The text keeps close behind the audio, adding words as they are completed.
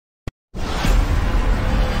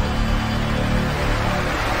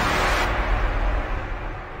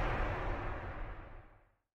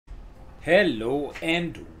Hello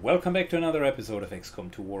and welcome back to another episode of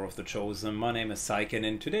XCOM2 War of the Chosen. My name is Syken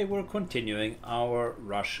and today we're continuing our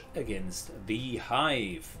rush against the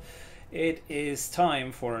Hive. It is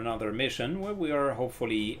time for another mission where we are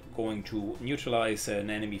hopefully going to neutralize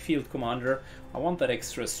an enemy field commander. I want that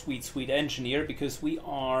extra sweet engineer because we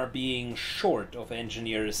are being short of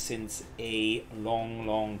engineers since a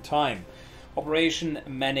long time. Operation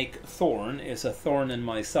Manic Thorn is a thorn in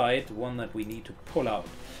my side, one that we need to pull out.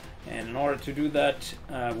 And in order to do that,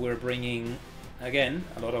 we're bringing, again,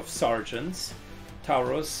 a lot of sergeants.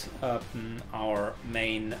 Taurus, our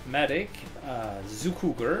main medic,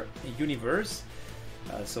 Zukuger, Universe,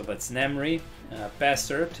 so that's Nemri,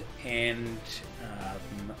 Bastard, and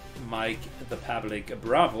Mike the Public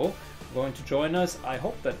Bravo going to join us. I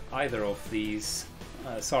hope that either of these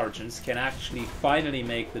sergeants can actually finally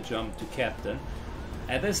make the jump to captain.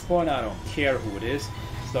 At this point, I don't care who it is,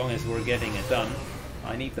 as long as we're getting it done.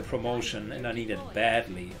 I need the promotion and I need it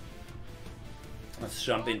badly. Let's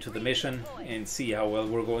jump into the mission and see how well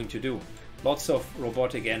we're going to do. Lots of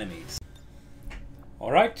robotic enemies.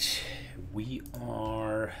 Alright, we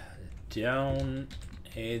are down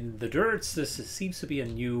in the dirts. This seems to be a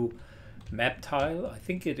new map tile. I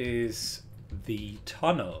think it is the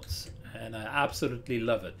tunnels and I absolutely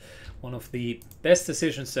love it. One of the best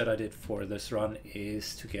decisions that I did for this run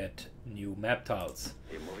is to get new map tiles.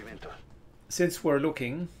 Since we're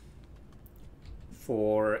looking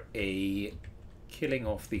for a killing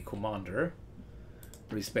of the commander,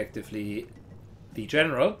 respectively the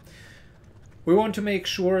general, we want to make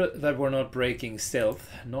sure that we're not breaking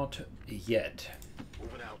stealth. Not yet.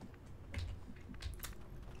 Moving out.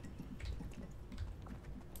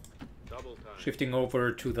 Double time. Shifting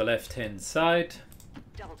over to the left-hand side.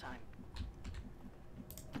 Double time.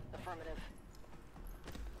 Affirmative.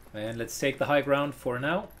 And let's take the high ground for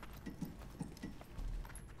now.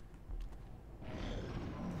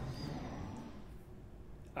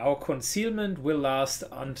 Our concealment will last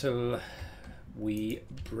until we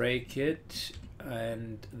break it,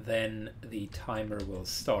 and then the timer will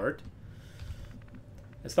start.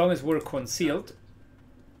 As long as we're concealed,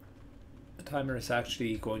 the timer is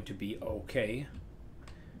actually going to be okay.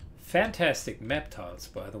 Fantastic map tiles,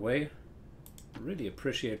 by the way. Really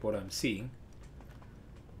appreciate what I'm seeing.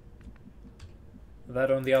 That,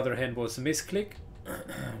 on the other hand, was a misclick.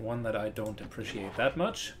 One that I don't appreciate that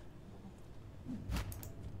much.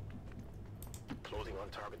 Closing on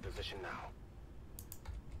target position now.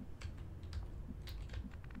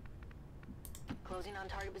 Closing on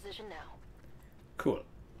target position now. Cool.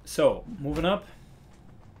 So, moving up.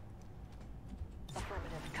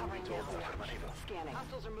 Affirmative. Covering now. Scanning.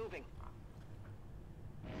 Hostiles are moving.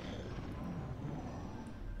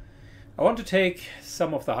 I want to take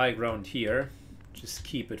some of the high ground here. Just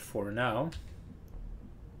keep it for now.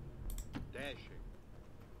 Dashing.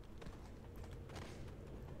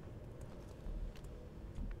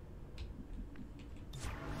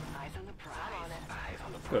 Eyes on the prize. Eyes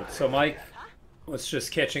on the Good. So Mike was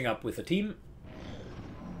just catching up with the team.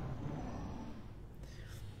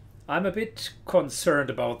 I'm a bit concerned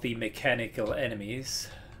about the mechanical enemies.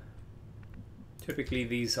 Typically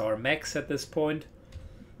these are mechs at this point,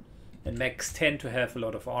 and mechs tend to have a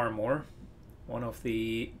lot of armor. One of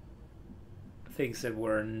the things that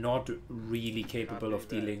we're not really capable of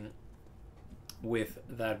dealing with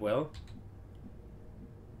that well.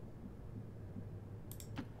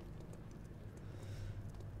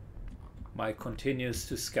 Mike continues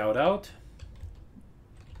to scout out.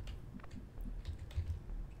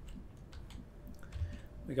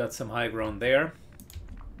 We got some high ground there.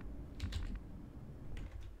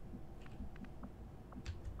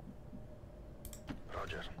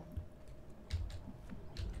 Roger.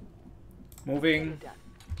 Moving.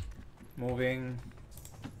 Moving.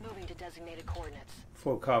 Moving to designated coordinates.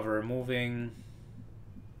 Full cover. Moving.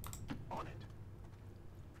 On it.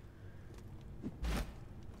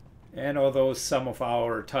 And although some of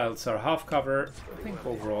our tiles are half cover, I think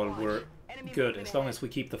overall we're good as long as we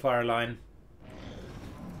keep the fire line.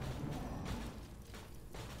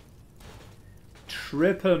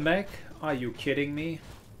 Triple mech? Are you kidding me?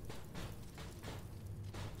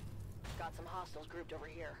 Got some hostiles grouped over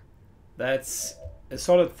here. That's a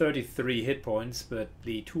solid 33 hit points, but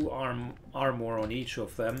the 2 armor on each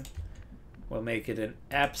of them will make it an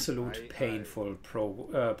absolute painful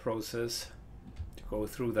process to go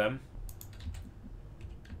through them.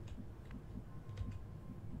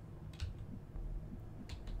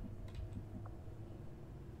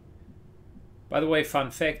 By the way,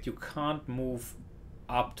 fun fact, you can't move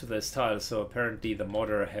up to this tile, so apparently the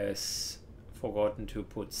modder has forgotten to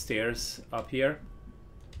put stairs up here.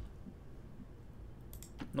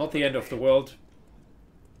 Not the end of the world,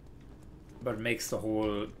 but makes the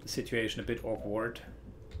whole situation a bit awkward.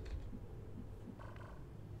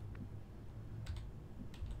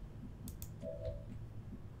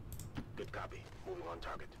 Good copy. Moving on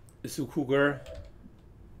target. Zukuger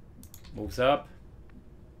moves up.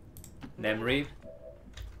 Nemri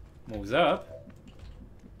moves up.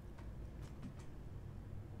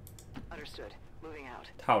 Understood. Moving out.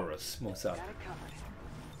 Taurus moves up. Got it covered.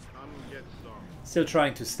 Come get some. Still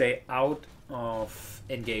trying to stay out of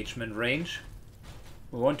engagement range.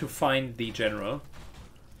 We want to find the general.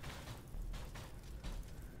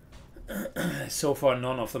 So far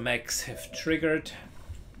none of the mechs have triggered.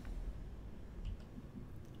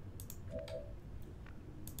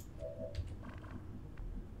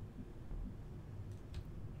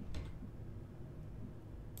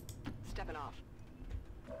 Stepping off.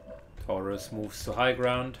 Taurus moves to high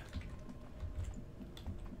ground.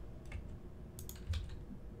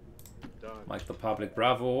 Done. Mike the Public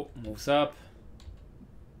Bravo moves up.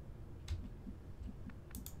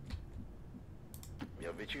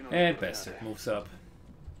 And Bastard moves up.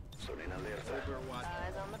 Overwatch.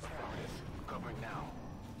 Eyes on the prize. Covering now.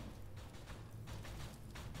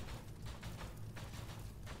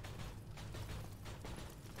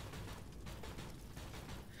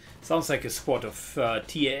 Sounds like a squad of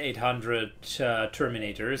TA-800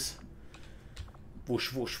 Terminators.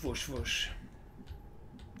 Whoosh, whoosh, whoosh, whoosh.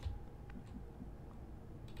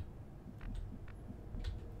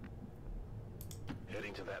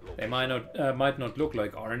 Heading to that They location. might not look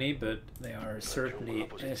like Arnie, but they are certainly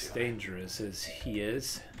as dangerous as he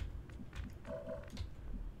is.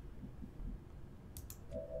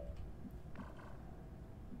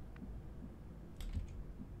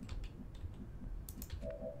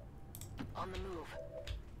 On the move.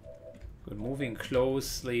 We're moving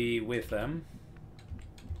closely with them.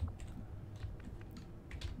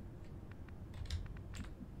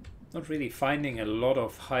 Not really finding a lot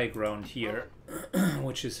of high ground here,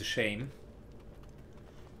 which is a shame.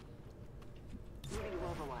 Moving to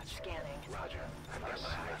Overwatch. Scanning. Roger. I've got my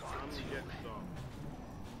eyes on Come it. get some.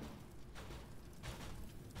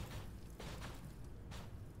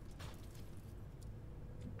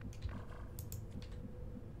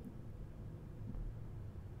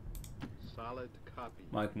 Solid copy.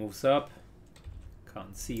 Mike moves up.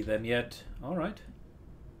 Can't see them yet. Alright.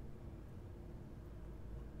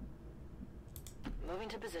 Moving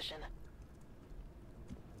to position.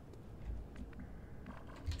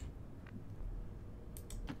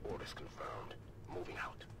 Orders confirmed. Moving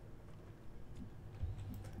out.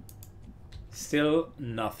 Still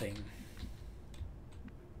nothing.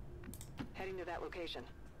 Heading to that location.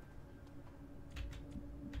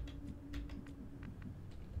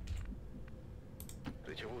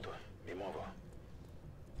 Ricevuto. Mi muovo.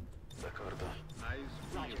 D'accordo. Eyes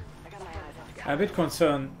Roger. peeled. I got my eyes on the I'm a bit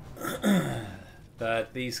concerned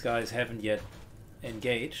that these guys haven't yet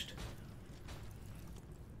engaged.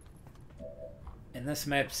 And this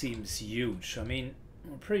map seems huge. I mean,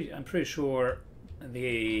 I'm pretty sure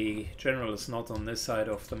the general is not on this side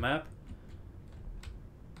of the map.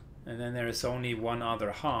 And then there is only one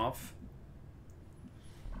other half.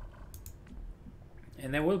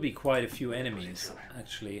 And there will be quite a few enemies,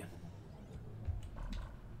 actually.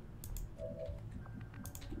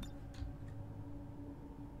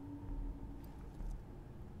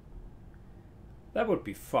 That would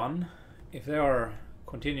be fun. If they are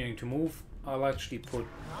continuing to move, I'll actually put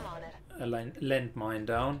I'm on it. a landmine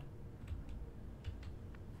down.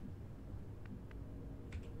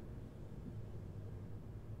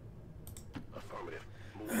 Affirmative.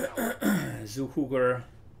 Moving out. Zuhuger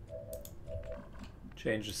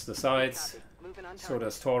changes the sides. Copy. Moving on So target.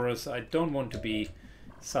 does Taurus. I don't want to be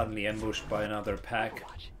suddenly ambushed by another pack.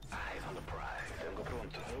 Overwatch. Eyes on the prize. Tengo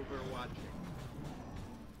pronto. Overwatching.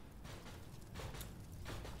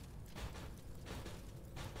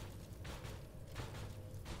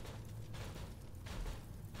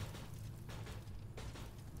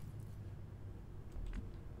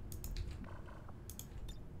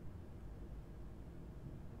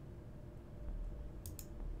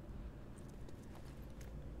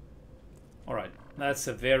 Alright, that's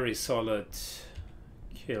a very solid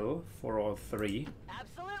kill for all three.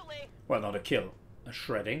 Absolutely. Well, not a kill, a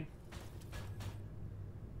shredding.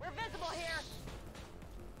 We're visible here.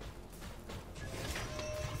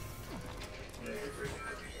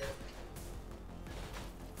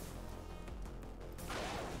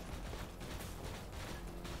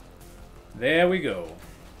 There we go.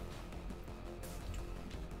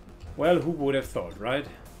 Well, who would have thought, right?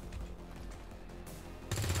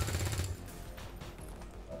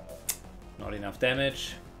 Not enough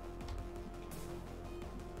damage.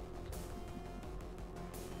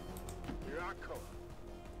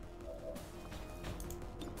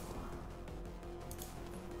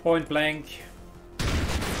 Point blank.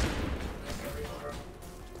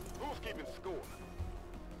 Who's keeping score?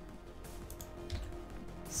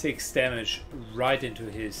 6 damage right into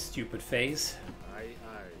his stupid face. Aye,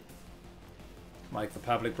 aye. Mike the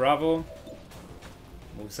Public Bravo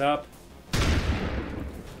moves up.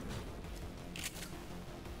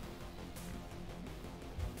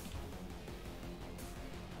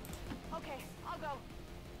 Okay, I'll go.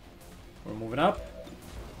 We're moving up.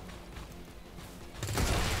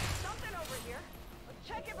 Something over here. Let's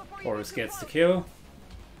check it before you Forrest get too gets the close. kill.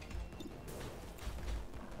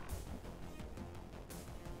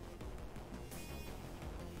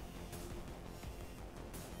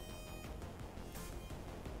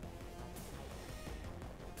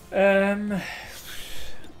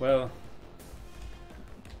 Well,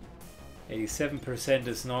 87%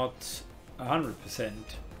 is not 100%.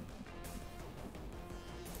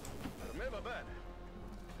 Remember that.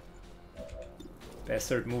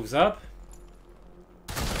 Bastard moves up.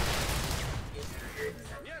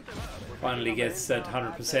 Finally gets that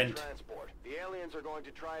 100%. Transport. The aliens are going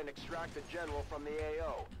to try and extract the general from the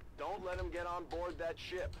AO. Don't let him get on board that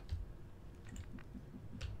ship.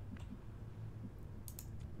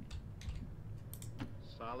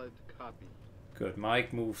 Solid copy. Good.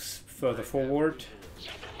 Mike moves further forward.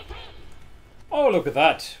 Oh, look at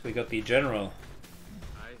that. We got the general.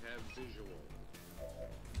 I have visual.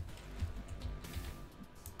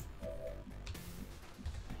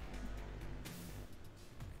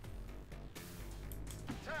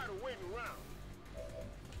 Tired of waiting around.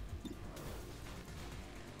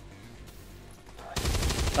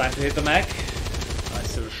 Time to hit the mech.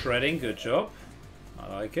 Nice little shredding. Good job. I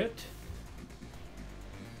like it.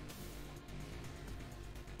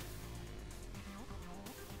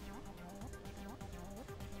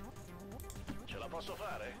 Ce la posso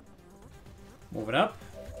fare? Moving up.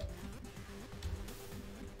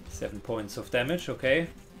 7 points of damage. Okay.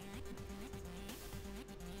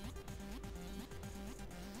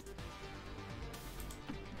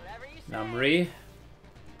 Whatever you say. Namri.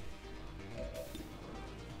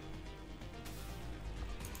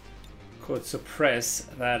 Could suppress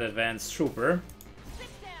that advanced trooper. Sit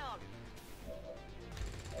down.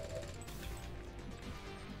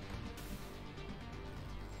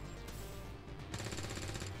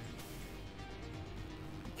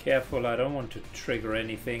 Careful, I don't want to trigger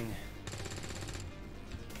anything.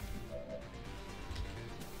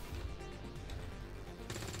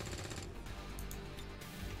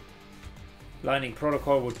 Blinding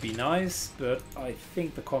protocol would be nice, but I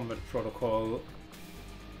think the combat protocol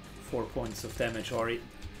 4 points of damage or is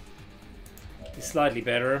slightly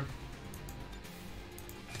better.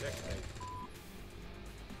 Checkmate.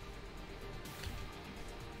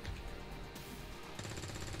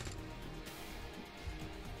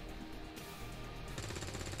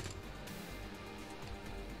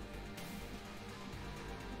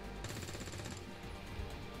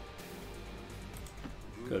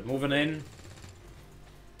 Good, moving in.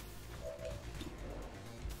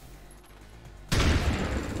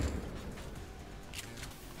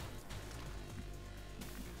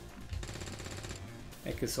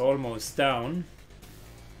 Mech is almost down.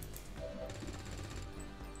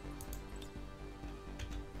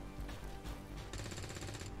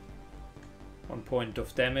 One point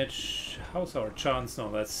of damage. How's our chance?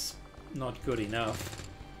 No, that's not good enough.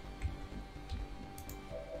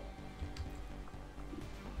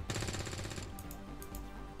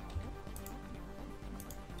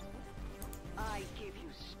 I give you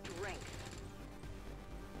strength.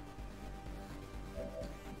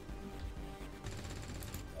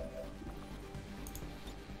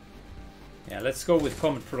 Yeah, let's go with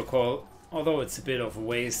combat protocol, although it's a bit of a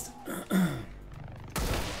waste.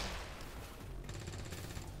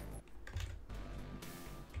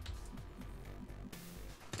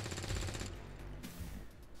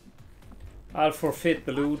 I'll forfeit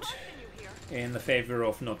the loot in the favor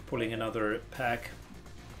of not pulling another pack.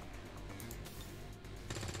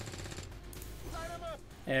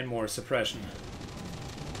 And more suppression.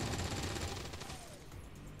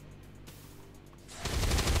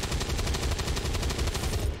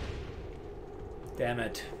 Damn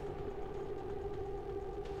it.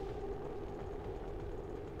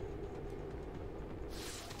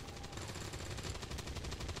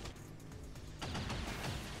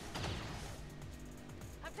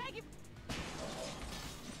 I'm taking.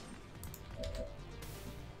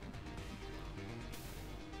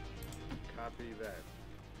 Copy that.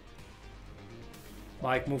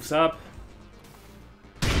 Mike moves up.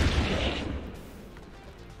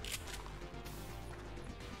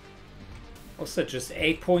 What's that? Just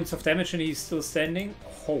 8 points of damage and he's still standing?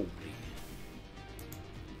 Holy.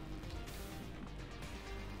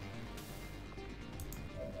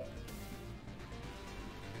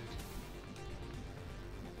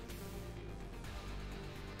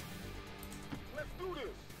 Let's do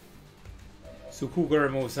this.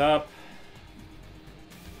 Sukuger moves up.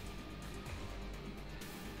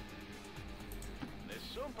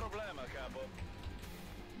 Nessun problema, capo.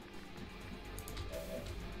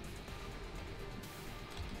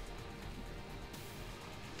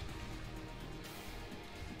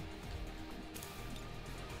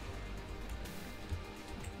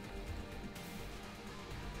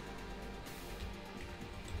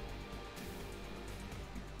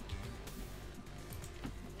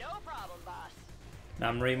 No problem, boss.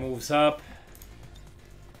 Namri moves up.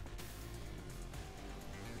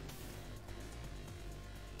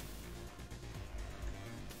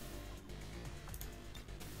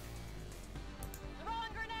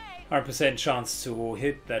 Throwing grenade. 100% chance to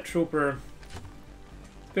hit that trooper.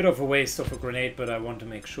 Bit of a waste of a grenade, but I want to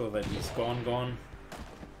make sure that he's gone.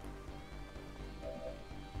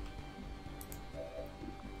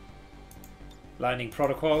 Lightning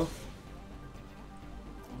protocol.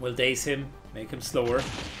 Will daze him, make him slower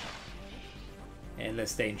and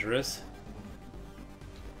less dangerous.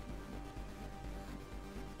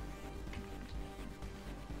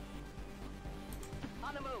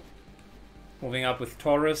 On the move. Moving up with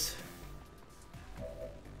Taurus.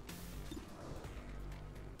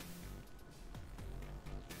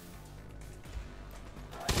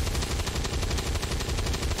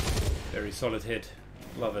 Very solid hit.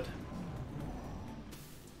 Love it.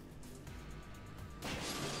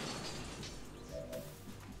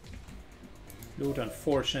 Loot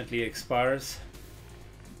unfortunately expires.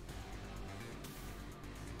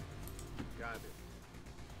 Got it.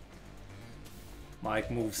 Mike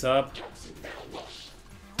moves up.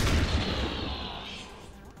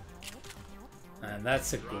 And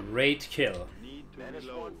that's a great kill. Need to Menace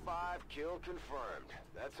reload. 1-5, kill confirmed.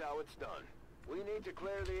 That's how it's done. We need to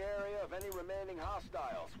clear the area of any remaining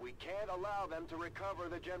hostiles. We can't allow them to recover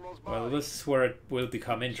the general's body. Well, this is where it will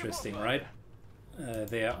become interesting, right?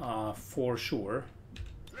 There are for sure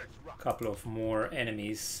a couple of more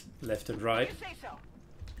enemies left and right. You say so.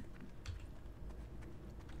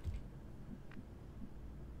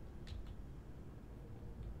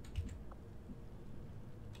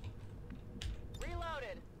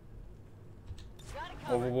 Reloaded. Got it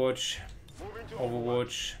covered. Overwatch, Moving to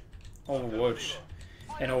Overwatch, Overwatch,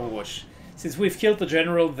 and Overwatch. Since we've killed the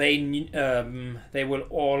general, they will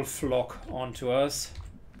all flock onto us.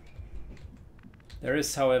 There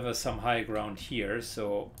is, however, some high ground here,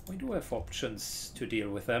 so we do have options to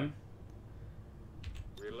deal with them.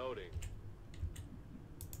 Reloading.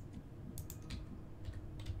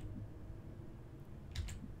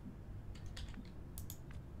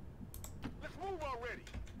 Let's move already.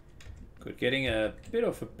 Good, getting a bit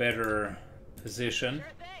of a better position. Sure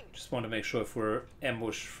thing. Just want to make sure if we're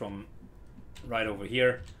ambushed from right over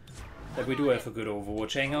here that we do have a good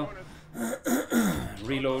Overwatch angle.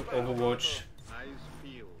 Reload, Overwatch. Eyes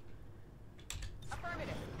peeled.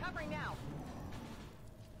 Affirmative. Covering now.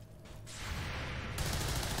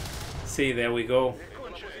 See, there we go.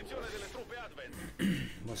 Con posizione delle truppe Advent.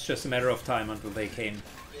 It was just a matter of time until they came.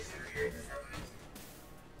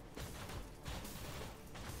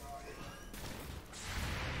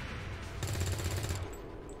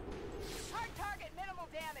 Hard target. Minimal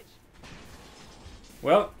damage.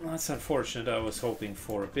 Well, that's unfortunate. I was hoping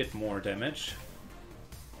for a bit more damage.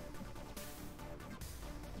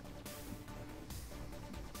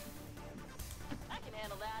 I can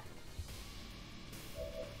handle that.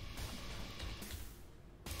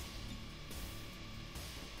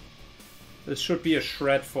 This should be a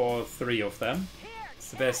shred for 3 of them. Here. It's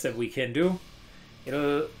the best that we can do.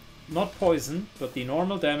 It'll not poison, but the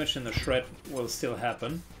normal damage in the shred will still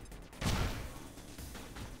happen.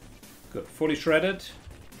 Good, fully shredded,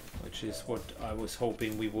 which is what I was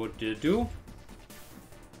hoping we would do.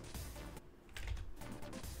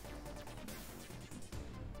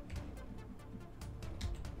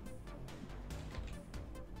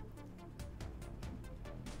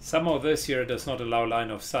 Somehow this here does not allow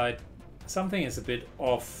line of sight. Something is a bit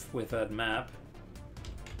off with that map.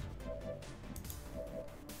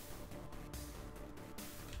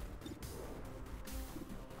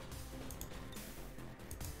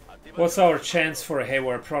 What's our chance for a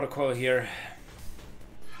Haywire protocol here?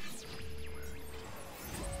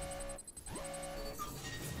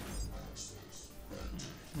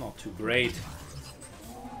 Not too great.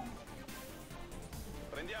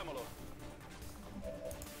 Prendiamolo.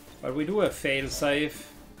 But we do have failsafe.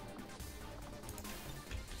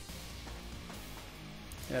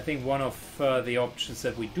 I think one of the options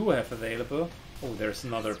that we do have available... Oh, there's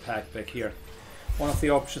another pack back here. One of the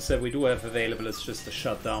options that we do have available is just a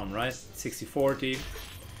shutdown, right? 60-40.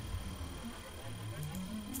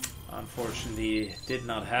 Unfortunately, did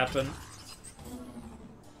not happen.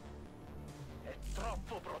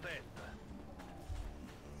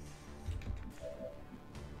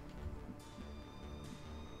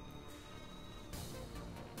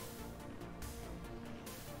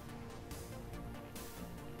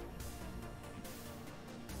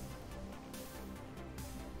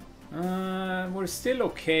 We're still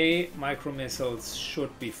okay. Micro missiles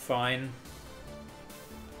should be fine.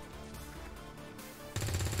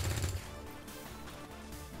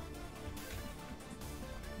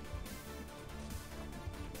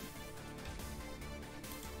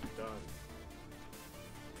 Done.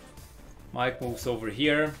 Mike moves over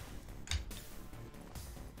here.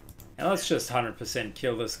 And let's just 100%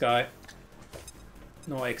 kill this guy.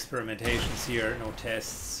 No experimentations here, no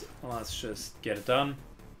tests. Let's just get it done.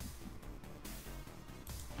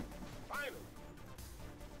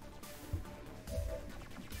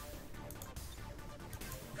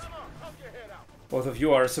 Both of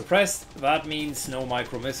you are suppressed. That means no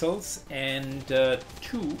micro missiles and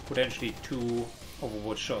potentially two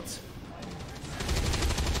Overwatch shots.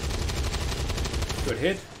 Good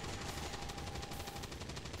hit.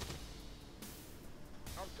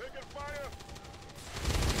 I'm taking fire.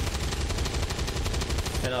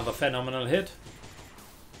 Another phenomenal hit.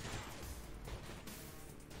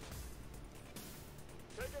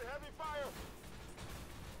 Taking heavy fire.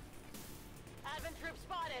 Advent troop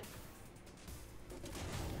spotted.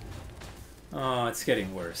 Oh, it's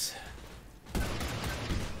getting worse.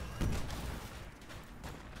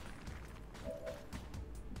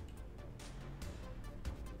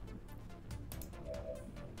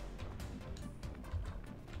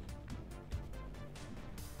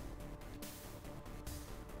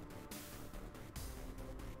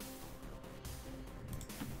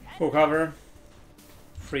 Full cover,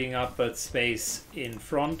 freeing up that space in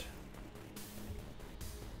front.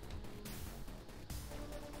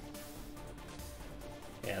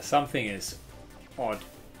 Yeah, something is odd.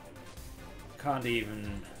 Can't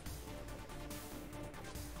even...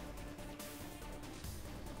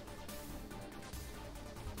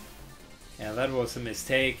 Yeah, that was a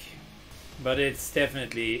mistake, but it's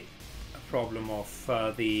definitely a problem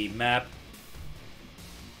of the map.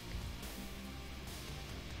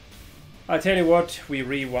 I tell you what, we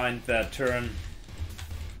rewind that turn.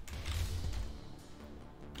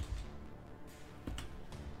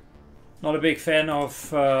 Not a big fan of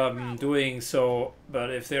doing so,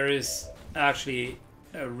 but if there is actually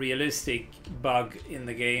a realistic bug in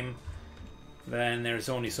the game, then there's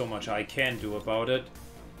only so much I can do about it.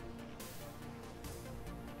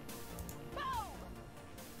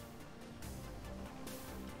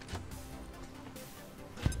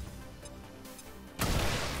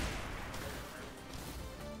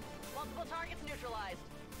 Multiple targets neutralized.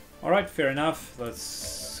 Alright, fair enough.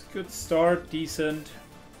 That's good start, decent.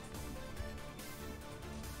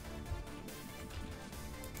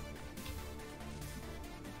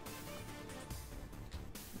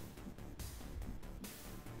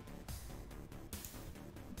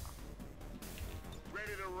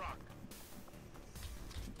 Ready to rock.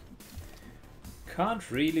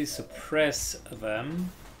 Can't really suppress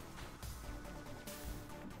them.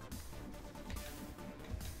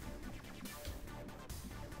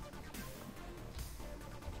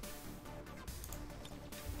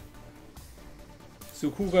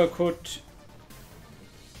 Sukuga could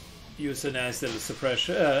use a nice little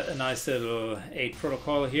suppression, a nice little aid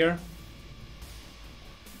protocol here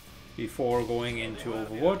before going into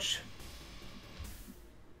Overwatch.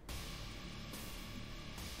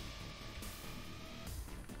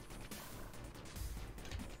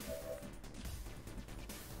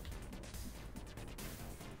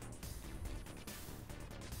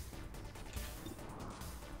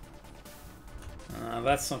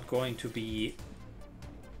 That's not going to be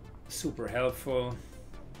super helpful.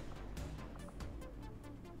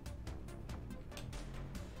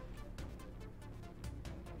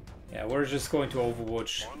 Yeah, we're just going to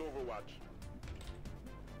Overwatch. On Overwatch.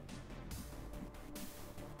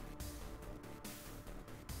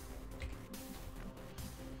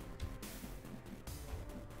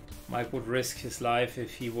 Mike would risk his life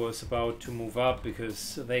if he was about to move up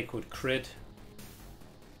because they could crit.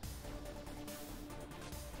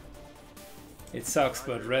 It sucks,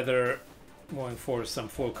 but rather going for some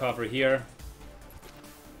full cover here.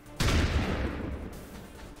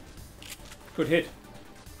 Good hit.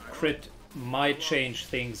 Crit might change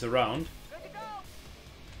things around. Good to go.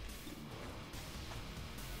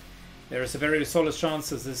 There is a very solid chance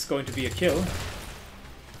that this is going to be a kill.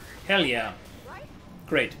 Hell yeah.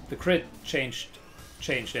 Great. The crit changed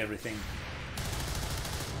everything.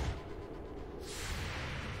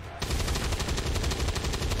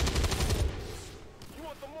 You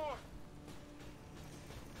want some more?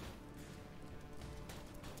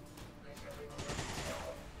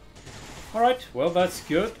 Alright, well that's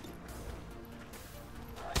good.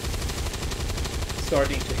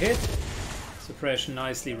 Starting to hit. Suppression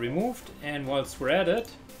nicely removed. And whilst we're at it,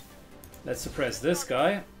 let's suppress this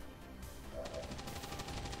guy.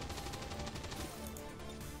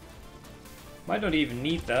 Might not even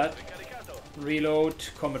need that. Reload,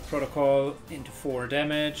 combat protocol into 4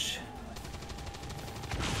 damage.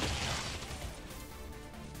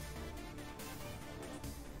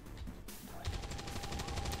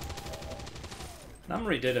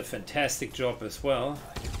 Namri did a fantastic job as well.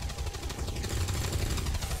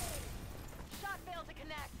 Shot failed to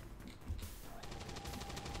connect.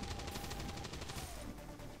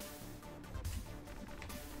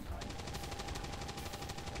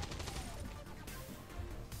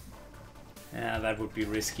 Yeah, that would be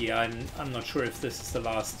risky. I'm not sure if this is the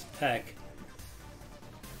last pack.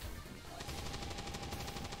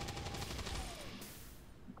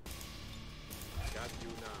 Got you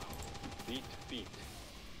now. Beat.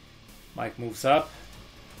 Mike moves up.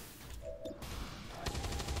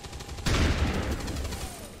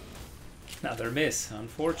 Another miss,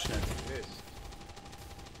 unfortunate. Miss.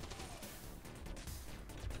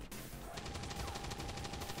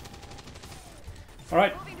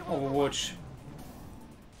 Alright, Overwatch.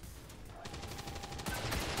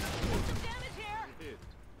 Damage here. Hit.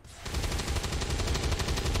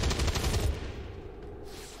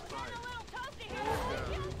 Getting a little toasty here.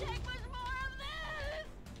 Can't take much more of this.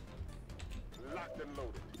 Locked and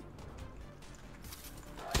loaded.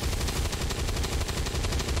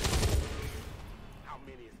 How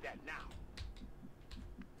many is that now?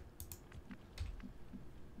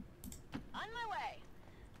 On my way.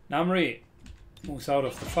 Namri moves out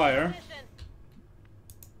of the fire. Mission.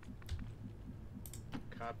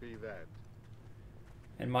 Copy that.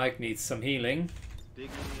 And Mike needs some healing.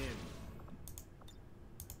 Digging in.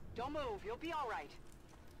 Don't move. You'll be all right.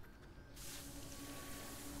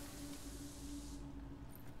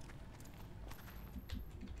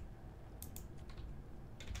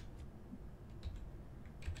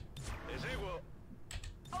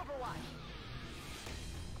 Overwatch.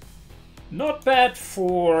 Not bad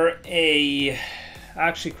for a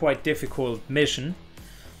actually quite difficult mission.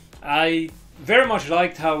 I very much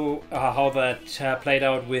liked how that played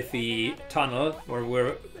out with the tunnel, where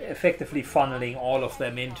we're effectively funneling all of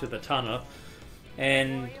them into the tunnel,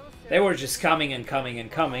 and they were just coming and coming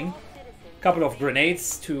and coming. A couple of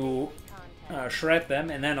grenades to shred them,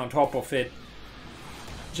 and then on top of it,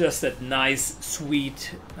 just that nice,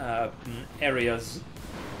 sweet areas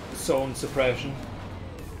zone suppression.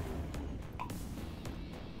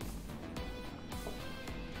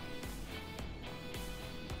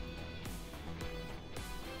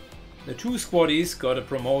 The 2 squaddies got a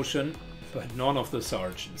promotion, but none of the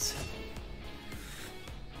sergeants.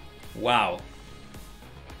 Wow.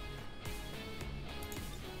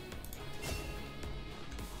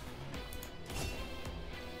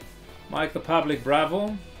 Mike the Public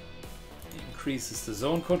Bravo increases the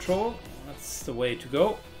zone control. That's the way to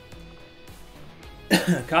go.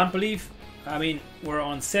 Can't believe, I mean, we're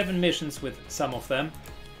on 7 missions with some of them,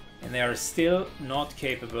 and they are still not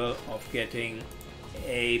capable of getting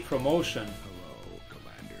a promotion. Hello,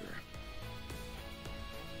 Commander.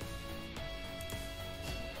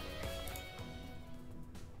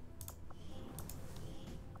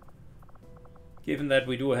 Given that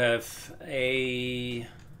we do have a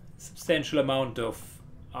substantial amount of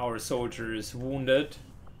our soldiers wounded,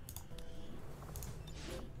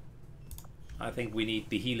 I think we need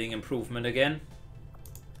the healing improvement again.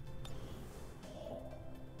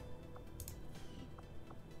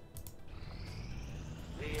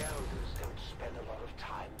 The elders don't spend a lot of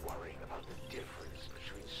time worrying about the difference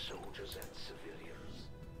between soldiers and civilians.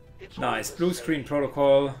 It's Nice. all the Blue same. screen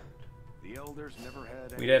protocol. The elders never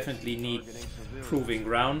had We any definitely issue need targeting civilians. proving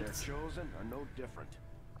ground. Their chosen are no different.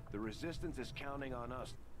 The resistance is counting on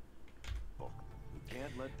us. We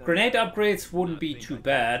can't let them Grenade upgrades wouldn't be too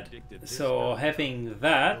bad, so having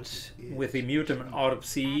that with the mutant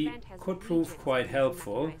autopsy Advent has could prove legions quite of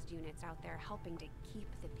helpful. mechanized units out there helping to keep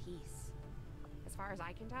the peace. As far as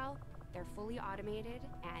I can tell, they're fully automated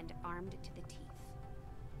and armed to the teeth.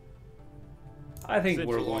 I think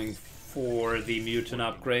we're going for the mutant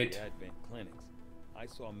upgrade. The Advent clinics, I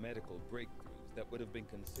saw medical breakthroughs that would have been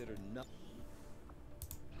considered nothing.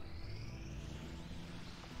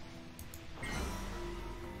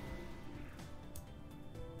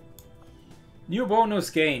 New bonus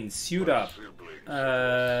gains. Suit up.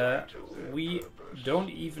 We don't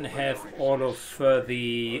even have all of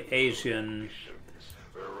the Asian...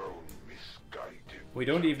 We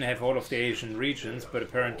don't even have all of the Asian regions, but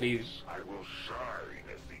apparently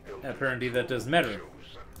that doesn't matter.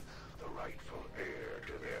 The rightful heir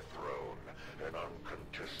to their throne, an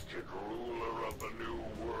uncontested ruler of the new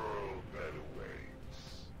world that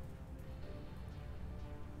awaits.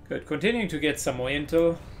 Good. Continuing to get some more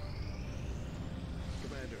intel.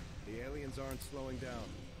 Commander, the aliens aren't slowing down.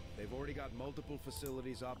 They've already got multiple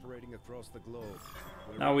facilities operating across the globe.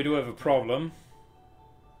 Now we do have a problem.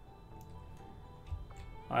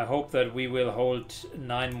 I hope that we will hold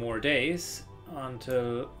 9 more days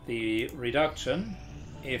until the reduction.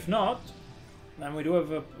 If not, then we do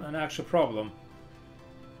have an actual problem.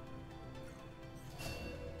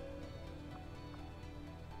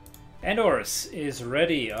 Endors is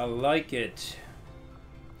ready. I like it.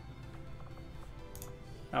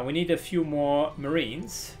 Now we need a few more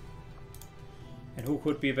Marines. And who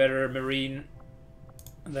could be a better Marine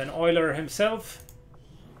than Euler himself?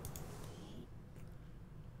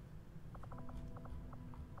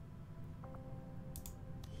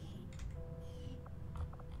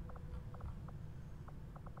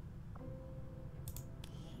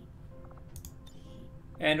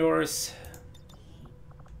 Endors.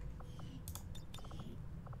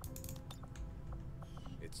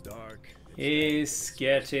 It's dark. Is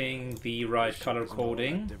getting the right color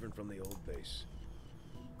coding. Different from the old base.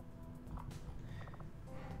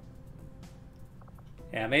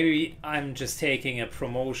 Yeah, maybe I'm just taking a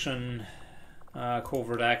promotion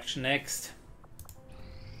covert action next.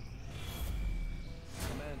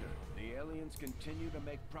 Commander, the aliens continue to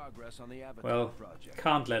make progress on the Avatar Well, project.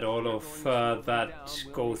 can't let all of that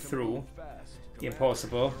go through.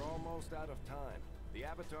 Impossible. We're almost out of time. The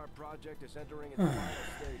Avatar project is entering its final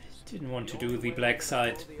stages. Didn't want to do the black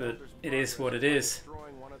side, but it is what it is.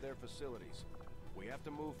 Destroying one of their facilities. We have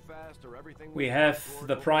to move fast or everything We have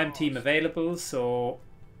the prime team available, so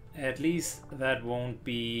at least that won't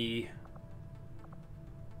be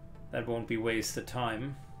wasted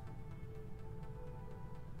time.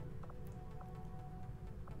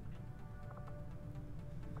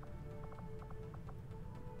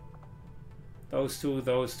 Those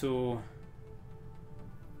two.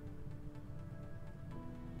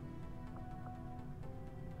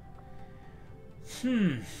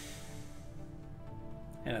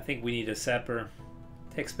 And I think we need a sapper.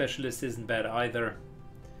 Tech specialist isn't bad either.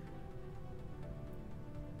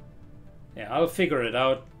 Yeah, I'll figure it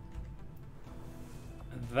out.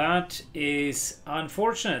 That is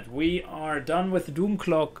unfortunate. We are done with the Doom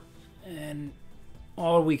Clock, and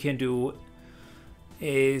all we can do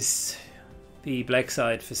is the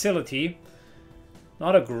Blackside facility.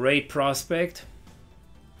 Not a great prospect.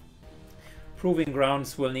 Proving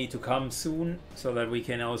grounds will need to come soon so that we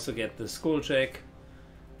can also get the skull check.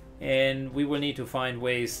 And we will need to find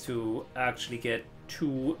ways to actually get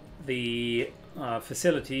to the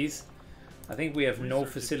facilities. I think we have no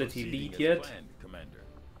facility lead yet.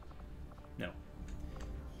 No.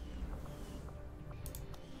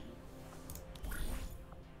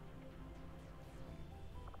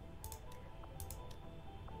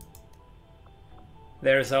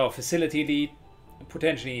 There's our facility lead.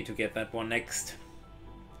 Potentially need to get that one next.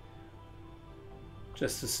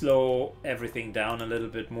 Just to slow everything down a little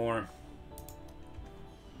bit more.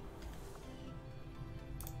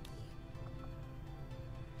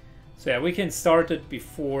 So yeah, we can start it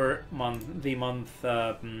before the month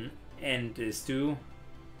end is due.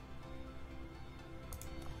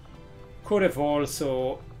 Could have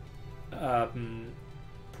also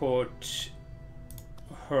put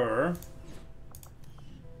her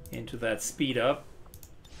into that speed up,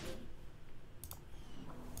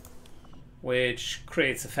 which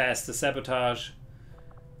creates a faster sabotage.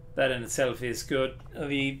 That in itself is good.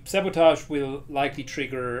 The sabotage will likely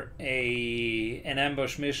trigger an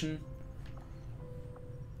ambush mission,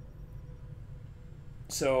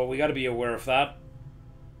 so we got to be aware of that.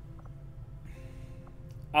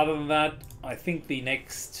 Other than that, I think the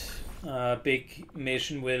next big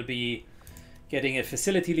mission will be getting a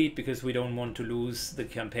facility lead, because we don't want to lose the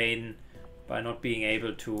campaign by not being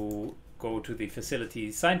able to go to the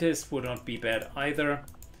facility. Scientist would not be bad either.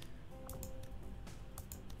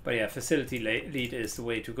 But yeah, facility lead is the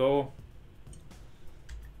way to go.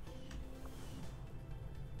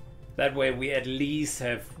 That way we at least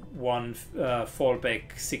have one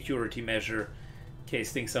fallback security measure in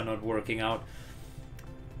case things are not working out.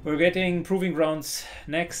 We're getting Proving Grounds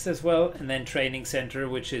next as well, and then Training Center,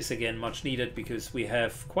 which is again much needed because we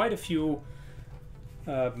have quite a few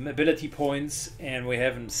ability points, and we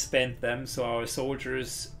haven't spent them, so our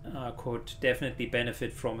soldiers could definitely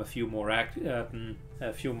benefit from a few more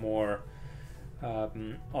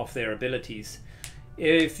of their abilities.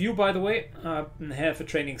 If you, by the way, have a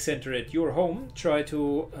training center at your home, try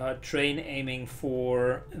to train aiming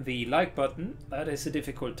for the like button. That is a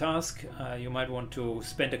difficult task. You might want to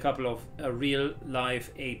spend a couple of real life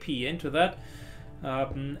AP into that.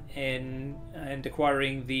 And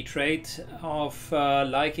acquiring the trait of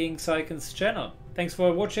liking Syken's channel. Thanks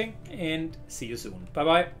for watching and see you soon. Bye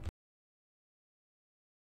bye.